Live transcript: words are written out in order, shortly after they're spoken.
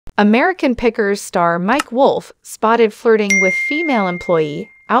American Pickers star Mike Wolfe spotted flirting with female employee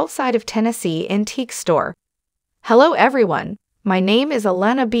outside of Tennessee antique store. Hello everyone, my name is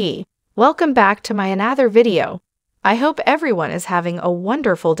Elena B. Welcome back to my another video. I hope everyone is having a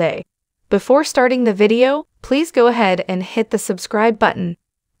wonderful day. Before starting the video, please go ahead and hit the subscribe button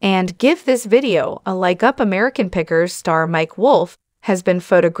and give this video a like up. American Pickers star Mike Wolfe has been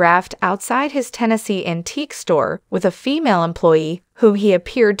photographed outside his Tennessee antique store with a female employee whom he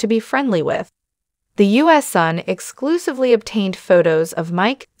appeared to be friendly with. The U.S. Sun exclusively obtained photos of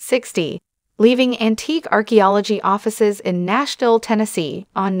Mike, 60, leaving antique archaeology offices in Nashville, Tennessee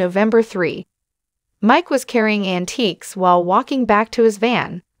on November 3. Mike was carrying antiques while walking back to his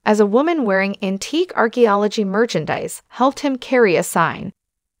van, as a woman wearing antique archaeology merchandise helped him carry a sign.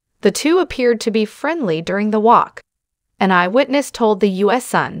 The two appeared to be friendly during the walk. An eyewitness told the U.S.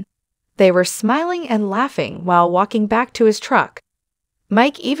 Sun. They were smiling and laughing while walking back to his truck.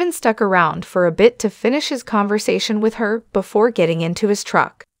 Mike even stuck around for a bit to finish his conversation with her before getting into his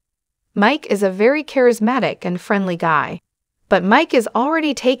truck. Mike is a very charismatic and friendly guy. But Mike is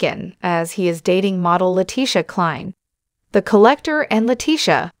already taken, as he is dating model Letitia Klein. The collector and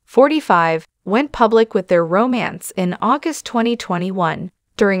Letitia, 45, went public with their romance in August 2021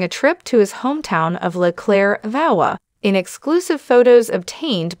 during a trip to his hometown of La Claire, Iowa, in exclusive photos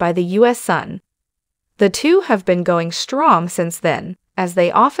obtained by the U.S. Sun. The two have been going strong since then, as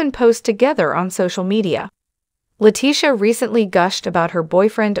they often post together on social media. Letitia recently gushed about her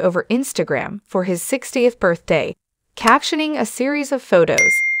boyfriend over Instagram for his 60th birthday, captioning a series of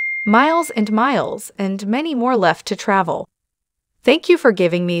photos, miles and many more left to travel. Thank you for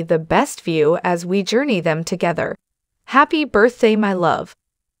giving me the best view as we journey them together. Happy birthday, my love.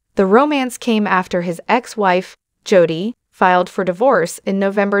 The romance came after his ex-wife, Jody, filed for divorce in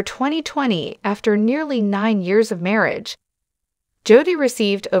November 2020 after nearly 9 years of marriage. Jody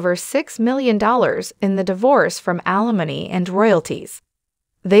received over $6 million in the divorce from alimony and royalties.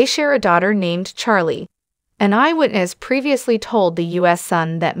 They share a daughter named Charlie. An eyewitness previously told the U.S.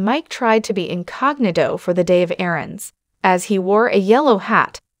 Sun that Mike tried to be incognito for the day of errands, as he wore a yellow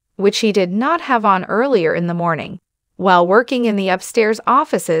hat, which he did not have on earlier in the morning, while working in the upstairs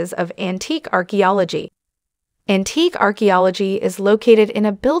offices of Antique Archaeology. Antique Archaeology is located in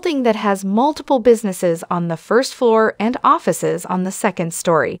a building that has multiple businesses on the first floor and offices on the second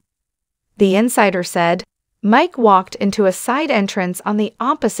story. The insider said, Mike walked into a side entrance on the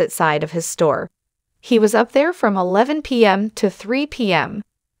opposite side of his store. He was up there from 11 p.m. to 3 p.m.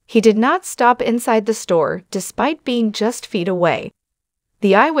 He did not stop inside the store despite being just feet away.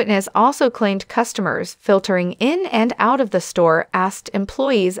 The eyewitness also claimed customers filtering in and out of the store asked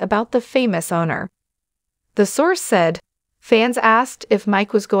employees about the famous owner. The source said, fans asked if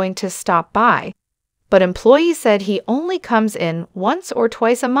Mike was going to stop by, but employees said he only comes in once or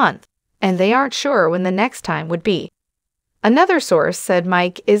twice a month, and they aren't sure when the next time would be. Another source said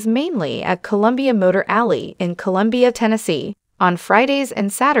Mike is mainly at Columbia Motor Alley in Columbia, Tennessee, on Fridays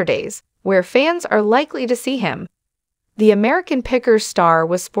and Saturdays, where fans are likely to see him. The American Pickers star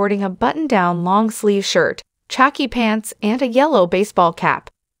was sporting a button-down long-sleeve shirt, khaki pants, and a yellow baseball cap.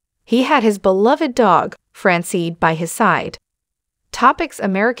 He had his beloved dog, Francine, by his side. Topics: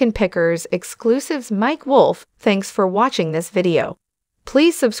 American Pickers exclusives. Mike Wolfe, thanks for watching this video.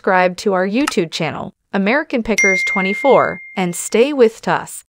 Please subscribe to our YouTube channel, American Pickers 24, and stay with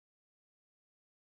us.